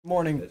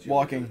Morning,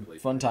 walking,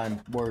 fun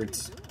time,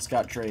 words,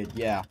 Scottrade,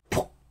 yeah.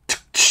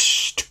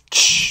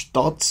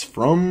 Thoughts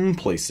from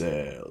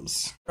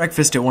places.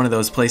 Breakfast at one of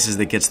those places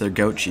that gets their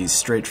goat cheese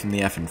straight from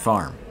the effing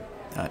farm.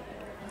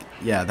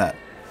 Yeah,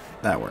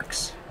 that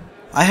works.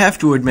 I have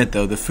to admit,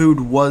 though, the food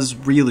was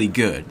really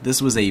good.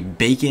 This was a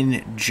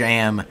bacon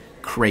jam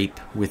crepe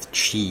with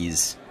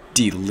cheese.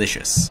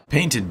 Delicious.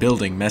 Painted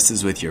building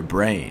messes with your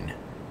brain.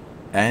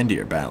 And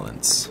your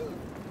balance.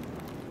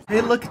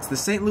 Hey look, it's the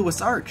St. Louis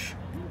Arch.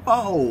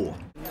 Oh!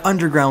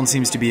 Underground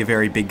seems to be a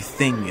very big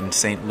thing in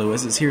St.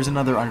 Louis, as here's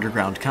another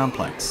underground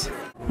complex.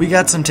 We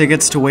got some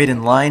tickets to wait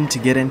in line to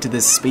get into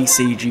this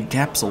space-agey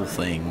capsule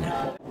thing.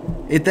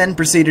 It then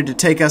proceeded to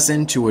take us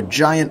into a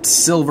giant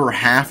silver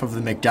half of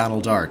the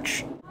McDonald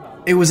Arch.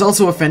 It was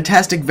also a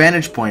fantastic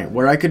vantage point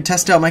where I could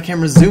test out my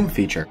camera's zoom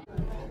feature.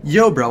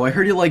 Yo bro, I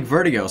heard you like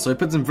vertigo, so I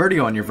put some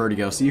vertigo on your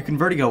vertigo so you can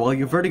vertigo while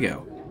you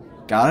vertigo.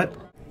 Got it?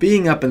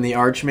 Being up in the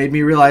Arch made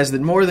me realize that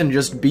more than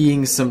just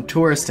being some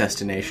tourist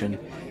destination,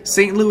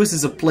 St. Louis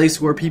is a place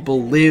where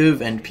people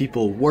live and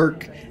people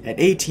work at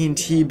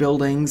AT&T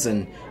buildings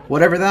and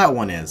whatever that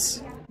one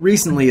is.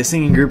 Recently, a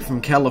singing group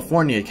from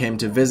California came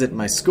to visit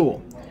my school.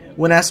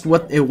 When asked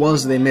what it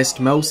was they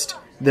missed most,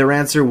 their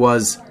answer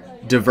was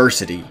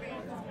diversity.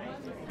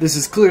 This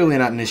is clearly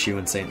not an issue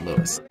in St.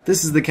 Louis.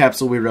 This is the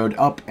capsule we rode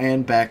up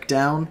and back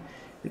down.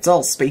 It's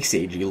all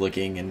space-agey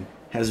looking and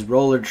has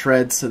roller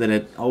treads so that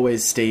it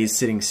always stays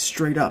sitting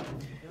straight up.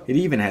 It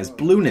even has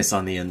blueness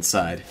on the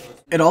inside.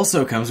 It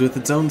also comes with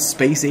its own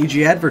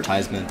space-agey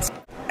advertisements.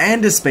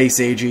 And a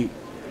space-agey...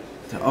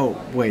 Oh,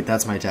 wait,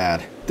 that's my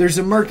dad. There's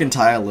a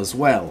mercantile as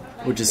well,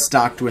 which is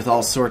stocked with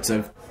all sorts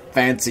of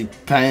fancy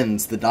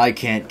pens that I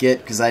can't get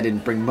because I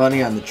didn't bring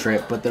money on the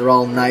trip, but they're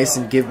all nice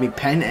and give me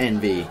pen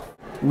envy.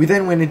 We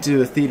then went into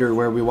a theater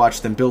where we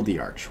watched them build the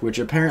arch, which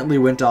apparently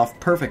went off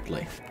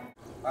perfectly.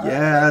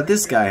 Yeah,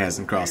 this guy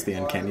hasn't crossed the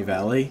uncanny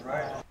valley.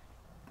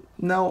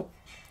 No.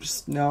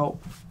 Just no.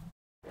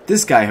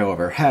 This guy,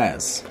 however,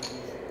 has.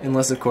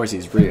 Unless, of course,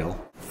 he's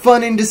real.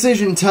 Fun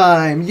indecision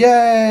time!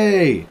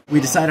 Yay! We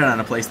decided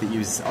on a place that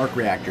uses arc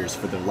reactors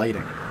for the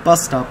lighting.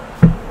 Bus stop.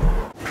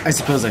 I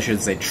suppose I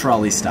should say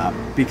trolley stop,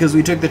 because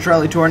we took the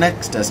trolley to our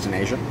next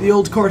destination, the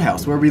old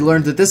courthouse, where we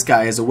learned that this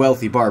guy is a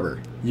wealthy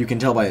barber. You can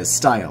tell by his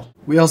style.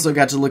 We also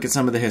got to look at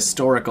some of the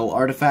historical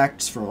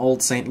artifacts from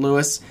old St.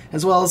 Louis,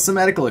 as well as some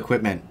medical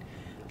equipment,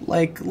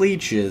 like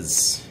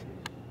leeches.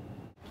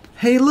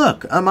 Hey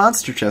look, a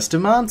monster chest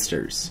of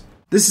monsters.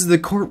 This is the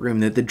courtroom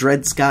that the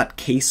Dred Scott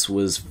case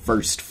was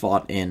first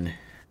fought in.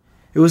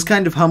 It was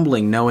kind of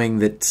humbling knowing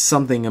that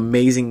something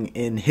amazing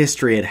in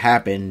history had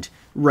happened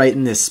right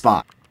in this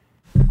spot.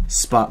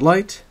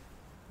 Spotlight?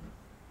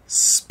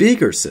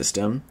 Speaker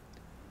system?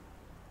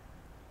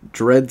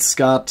 Dred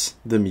Scott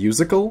the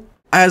musical?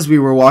 As we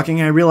were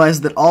walking, I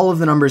realized that all of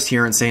the numbers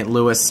here in St.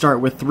 Louis start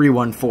with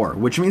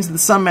 314, which means that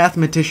some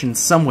mathematician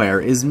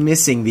somewhere is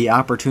missing the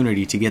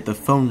opportunity to get the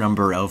phone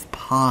number of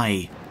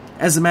pi.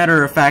 As a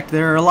matter of fact,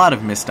 there are a lot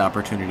of missed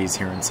opportunities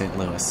here in St.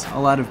 Louis.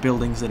 A lot of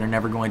buildings that are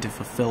never going to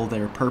fulfill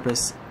their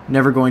purpose,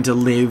 never going to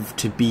live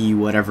to be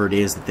whatever it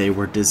is that they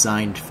were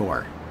designed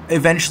for.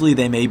 Eventually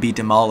they may be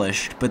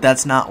demolished, but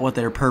that's not what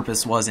their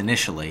purpose was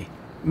initially.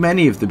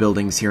 Many of the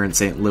buildings here in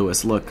St.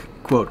 Louis look,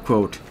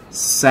 quote-quote,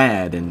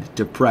 sad and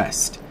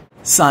depressed.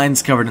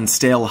 Signs covered in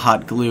stale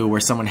hot glue where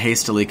someone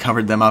hastily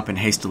covered them up and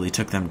hastily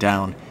took them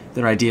down,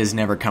 their ideas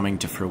never coming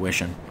to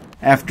fruition.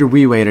 After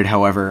we waited,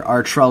 however,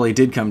 our trolley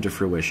did come to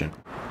fruition,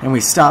 and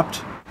we stopped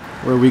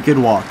where we could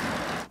walk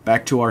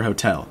back to our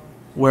hotel,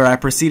 where I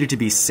proceeded to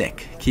be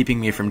sick, keeping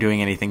me from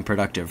doing anything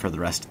productive for the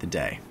rest of the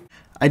day.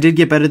 I did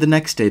get better the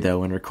next day,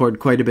 though, and record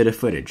quite a bit of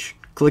footage.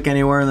 Click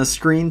anywhere on the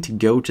screen to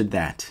go to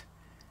that.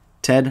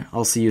 Ted,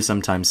 I'll see you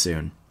sometime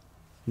soon.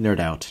 Nerd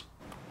out.